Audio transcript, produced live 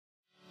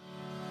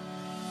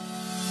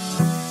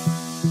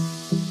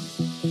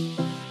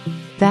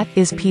That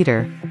is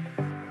Peter.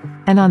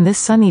 And on this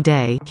sunny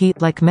day, he,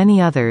 like many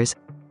others,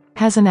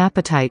 has an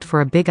appetite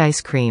for a big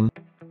ice cream.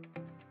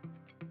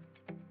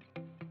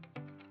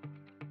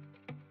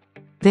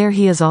 There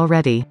he is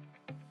already.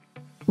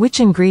 Which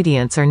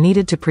ingredients are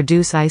needed to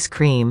produce ice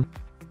cream?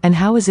 And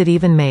how is it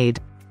even made?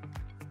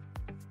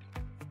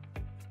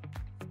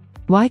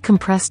 Why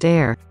compressed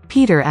air?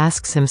 Peter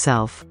asks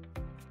himself.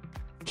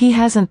 He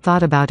hasn't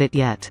thought about it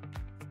yet.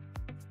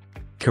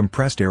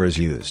 Compressed air is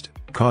used,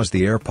 cause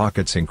the air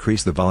pockets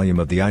increase the volume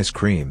of the ice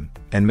cream,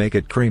 and make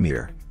it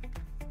creamier.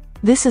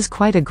 This is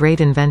quite a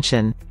great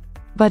invention.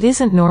 But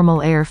isn't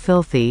normal air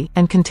filthy,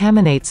 and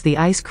contaminates the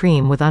ice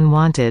cream with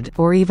unwanted,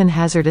 or even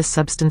hazardous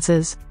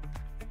substances?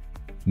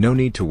 No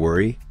need to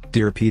worry,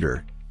 dear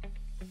Peter.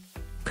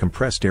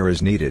 Compressed air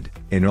is needed,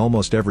 in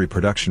almost every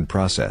production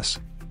process.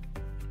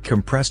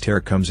 Compressed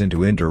air comes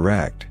into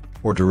indirect,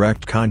 or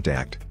direct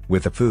contact,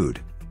 with the food.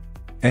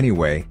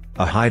 Anyway,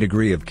 a high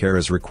degree of care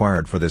is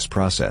required for this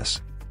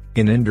process.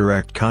 In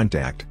indirect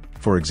contact,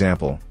 for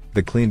example,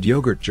 the cleaned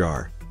yogurt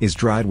jar is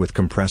dried with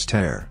compressed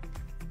air.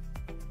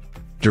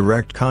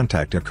 Direct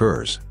contact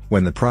occurs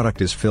when the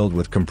product is filled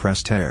with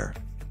compressed air.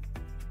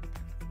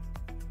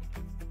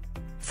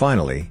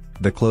 Finally,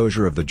 the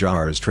closure of the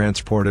jar is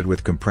transported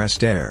with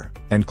compressed air,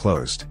 and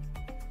closed.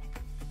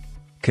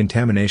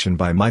 Contamination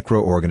by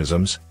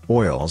microorganisms,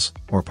 oils,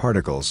 or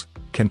particles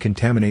can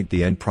contaminate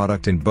the end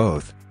product in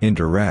both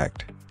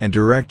indirect and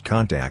direct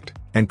contact,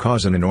 and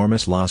cause an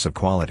enormous loss of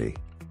quality.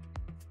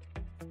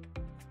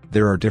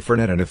 There are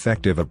different and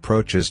effective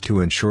approaches to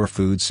ensure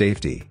food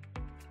safety.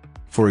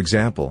 For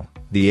example,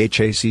 the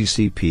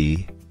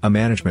HACCP, a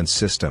management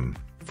system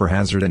for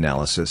hazard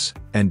analysis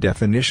and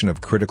definition of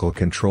critical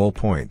control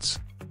points,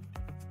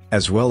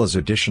 as well as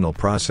additional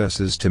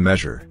processes to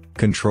measure,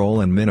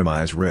 control and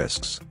minimize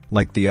risks,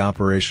 like the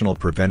Operational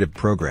Preventive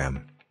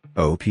Program,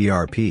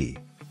 OPRP.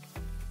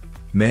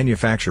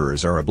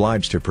 Manufacturers are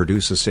obliged to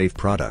produce a safe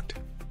product.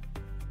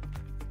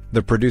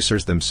 The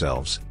producers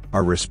themselves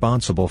are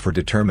responsible for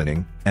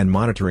determining and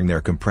monitoring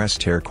their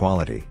compressed air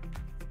quality.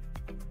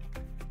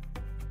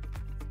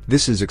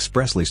 This is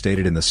expressly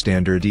stated in the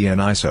standard EN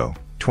ISO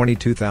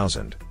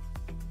 22000.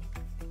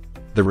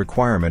 The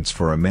requirements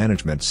for a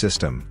management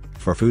system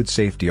for food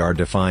safety are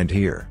defined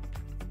here.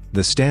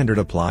 The standard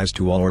applies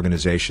to all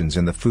organizations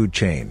in the food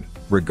chain,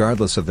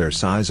 regardless of their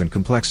size and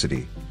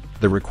complexity.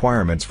 The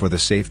requirements for the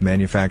safe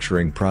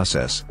manufacturing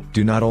process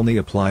do not only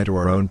apply to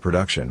our own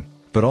production,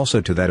 but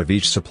also to that of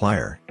each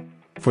supplier.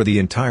 For the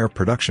entire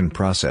production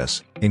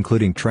process,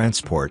 including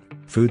transport,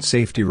 food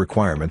safety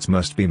requirements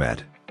must be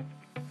met.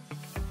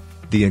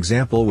 The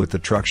example with the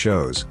truck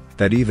shows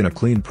that even a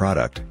clean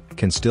product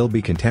can still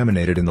be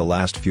contaminated in the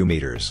last few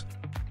meters.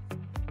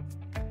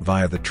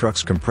 Via the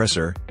truck's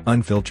compressor,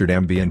 unfiltered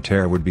ambient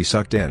air would be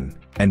sucked in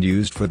and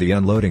used for the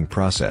unloading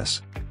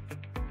process.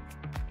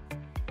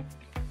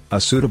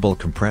 A suitable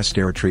compressed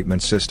air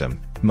treatment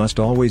system must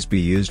always be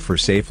used for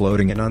safe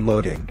loading and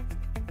unloading.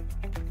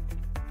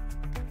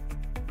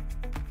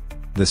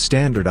 The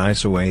standard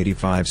ISO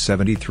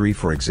 8573,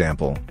 for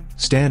example,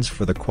 stands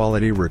for the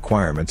quality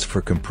requirements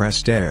for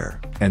compressed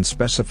air, and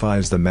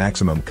specifies the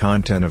maximum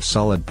content of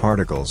solid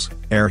particles,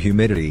 air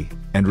humidity,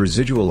 and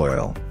residual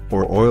oil,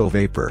 or oil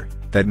vapor,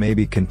 that may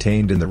be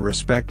contained in the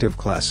respective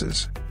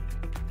classes.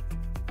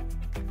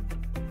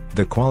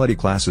 The quality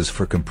classes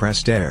for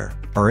compressed air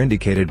are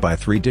indicated by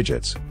 3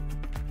 digits.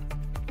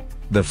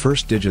 The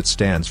first digit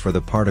stands for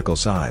the particle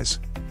size,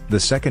 the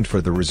second for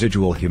the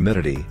residual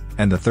humidity,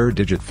 and the third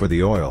digit for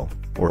the oil,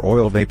 or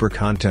oil vapor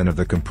content of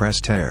the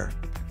compressed air.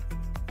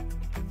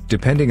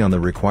 Depending on the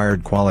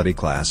required quality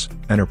class,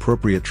 an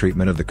appropriate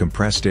treatment of the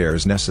compressed air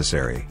is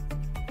necessary.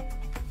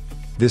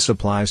 This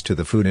applies to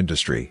the food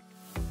industry.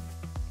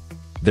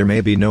 There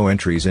may be no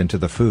entries into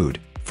the food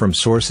from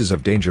sources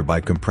of danger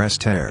by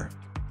compressed air.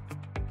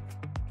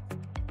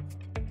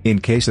 In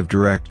case of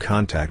direct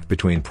contact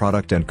between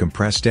product and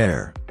compressed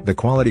air, the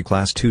quality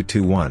class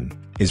 221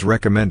 is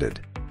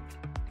recommended.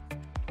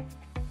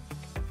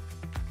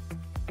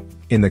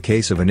 In the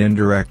case of an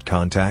indirect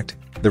contact,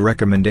 the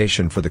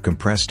recommendation for the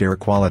compressed air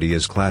quality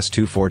is class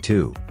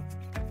 242.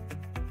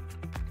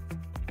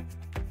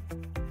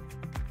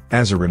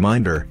 As a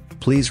reminder,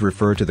 please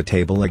refer to the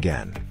table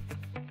again.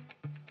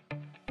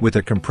 With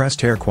a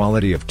compressed air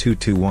quality of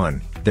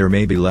 221, there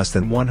may be less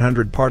than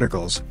 100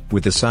 particles,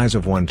 with the size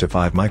of 1 to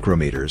 5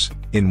 micrometers,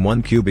 in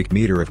 1 cubic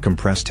meter of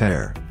compressed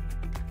air.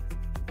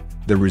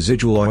 The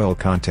residual oil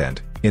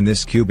content, in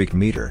this cubic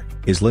meter,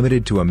 is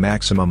limited to a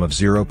maximum of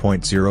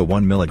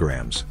 0.01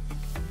 milligrams.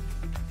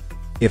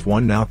 If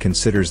one now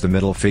considers the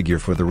middle figure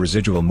for the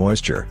residual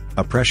moisture,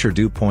 a pressure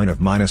dew point of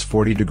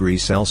 -40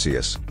 degrees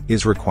Celsius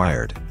is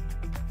required.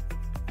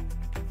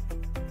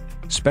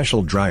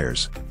 Special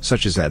dryers,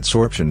 such as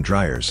adsorption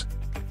dryers,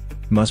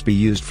 must be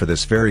used for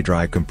this very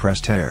dry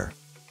compressed air.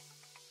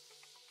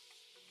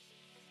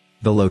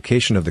 The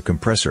location of the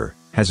compressor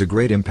has a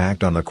great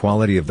impact on the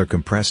quality of the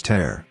compressed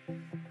air.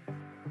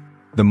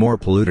 The more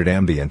polluted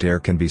ambient air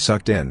can be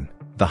sucked in,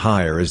 the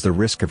higher is the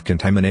risk of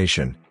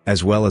contamination,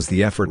 as well as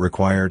the effort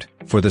required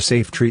for the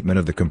safe treatment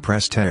of the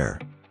compressed air.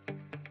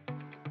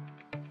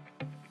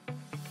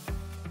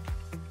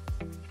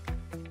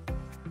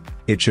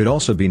 It should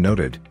also be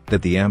noted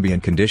that the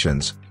ambient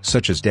conditions,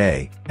 such as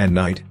day and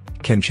night,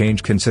 can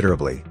change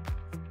considerably.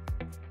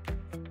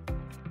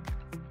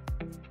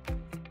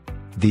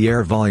 The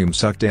air volume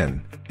sucked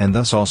in, and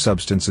thus all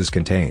substances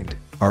contained,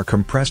 are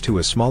compressed to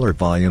a smaller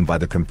volume by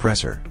the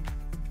compressor.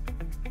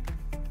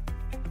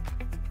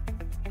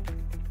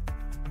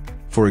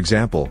 For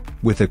example,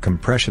 with a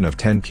compression of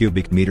 10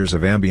 cubic meters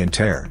of ambient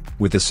air,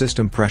 with a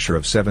system pressure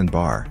of 7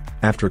 bar,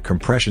 after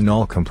compression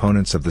all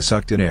components of the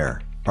sucked-in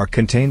air are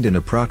contained in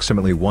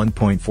approximately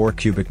 1.4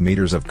 cubic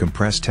meters of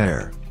compressed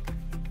air.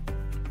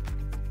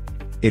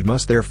 It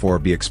must therefore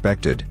be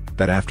expected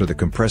that after the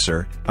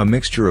compressor, a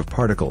mixture of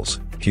particles,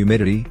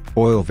 humidity,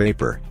 oil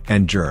vapor,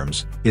 and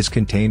germs is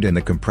contained in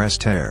the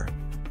compressed air.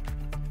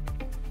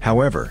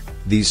 However,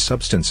 these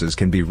substances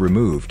can be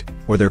removed,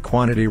 or their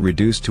quantity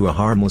reduced to a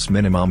harmless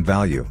minimum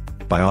value,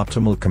 by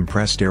optimal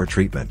compressed air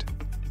treatment.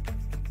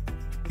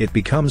 It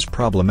becomes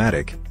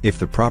problematic if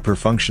the proper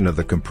function of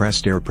the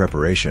compressed air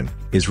preparation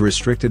is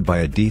restricted by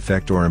a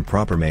defect or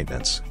improper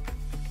maintenance.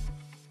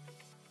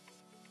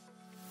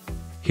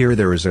 Here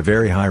there is a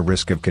very high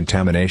risk of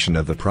contamination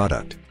of the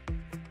product.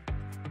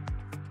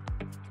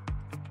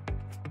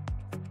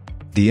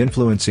 The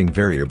influencing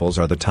variables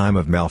are the time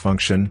of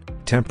malfunction,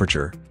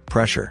 temperature,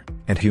 pressure,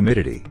 and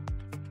humidity.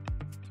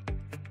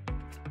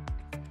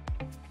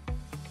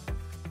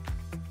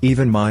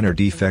 Even minor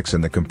defects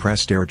in the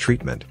compressed air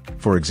treatment,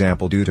 for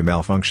example due to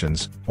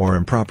malfunctions or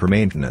improper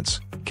maintenance,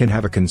 can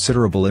have a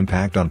considerable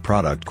impact on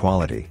product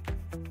quality.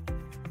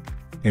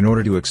 In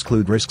order to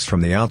exclude risks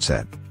from the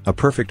outset, a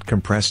perfect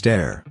compressed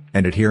air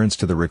and adherence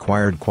to the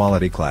required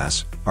quality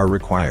class are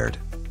required.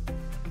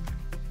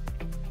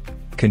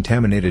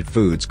 Contaminated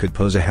foods could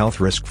pose a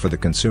health risk for the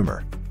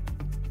consumer.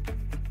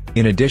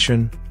 In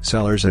addition,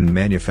 sellers and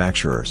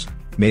manufacturers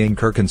may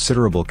incur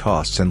considerable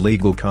costs and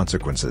legal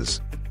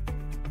consequences.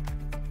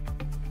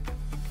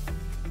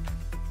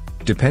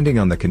 Depending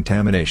on the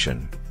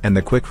contamination, and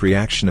the quick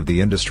reaction of the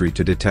industry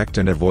to detect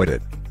and avoid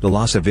it, the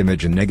loss of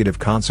image and negative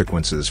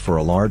consequences for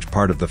a large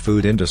part of the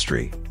food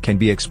industry can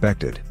be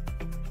expected.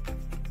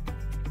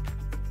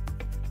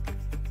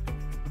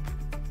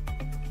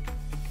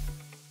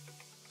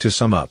 To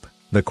sum up,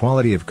 the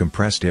quality of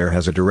compressed air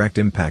has a direct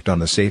impact on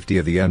the safety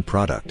of the end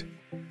product.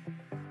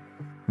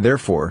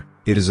 Therefore,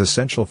 it is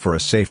essential for a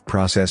safe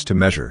process to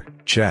measure,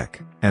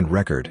 check, and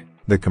record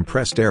the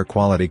compressed air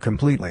quality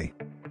completely.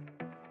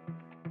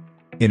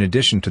 In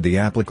addition to the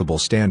applicable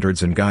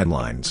standards and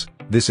guidelines,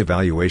 this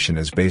evaluation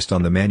is based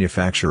on the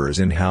manufacturer's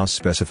in-house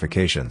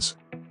specifications.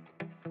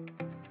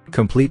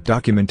 Complete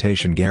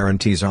documentation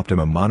guarantees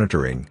optimum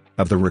monitoring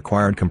of the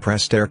required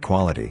compressed air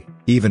quality,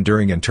 even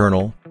during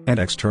internal and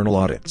external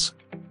audits.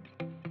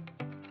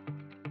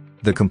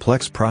 The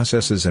complex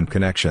processes and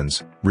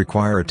connections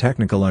require a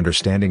technical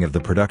understanding of the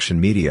production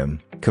medium,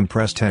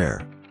 compressed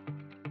air.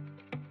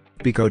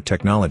 Pico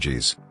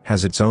Technologies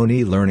has its own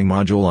e-learning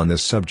module on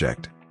this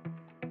subject.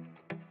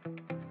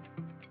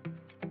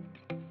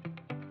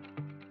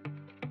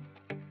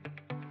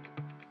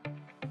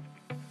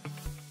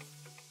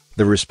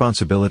 The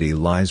responsibility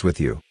lies with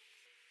you.